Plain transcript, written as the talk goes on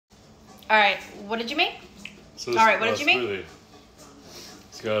All right, what did you make? So All right, what did you make? Smoothie.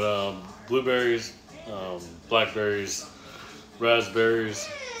 It's got blueberries, blackberries, raspberries,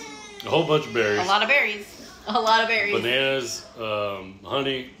 a whole bunch of berries. A lot of berries. A lot of berries. Bananas,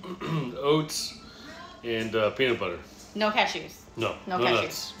 honey, oats, and peanut butter. No cashews. No cashews.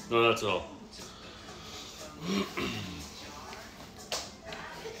 Nuts. No nuts at all.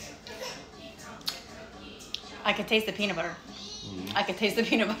 I could taste the peanut butter. I could taste the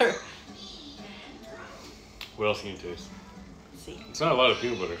peanut butter. What else can you taste? Let's see. It's not a lot of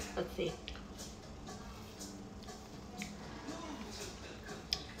peanut butter. Let's see.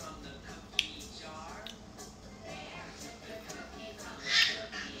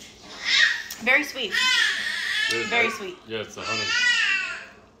 Very sweet. Very sweet. Yeah, it's the honey.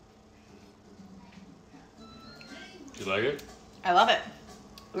 You like it? I love it.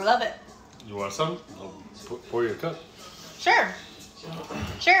 Love it. You want some? I'll pour you a cup. Sure.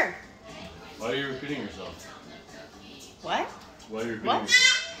 Sure. Why are you repeating yourself? What? Why are you repeating What?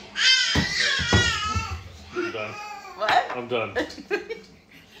 yourself? I'm done. What? I'm done.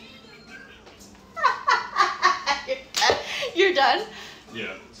 You're done?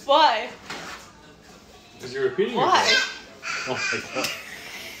 Yeah. Why? Because you're repeating Why? yourself. Oh my god.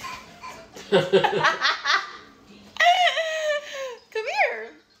 Come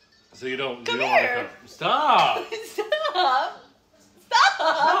here. So you don't Come want here. to come. Stop. Stop. Stop.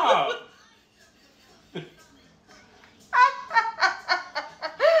 Stop.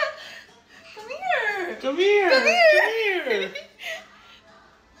 Come here. Come here. Come here. Come here.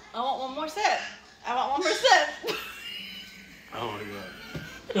 I want one more sip. I want one more sip. Oh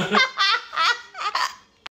my god.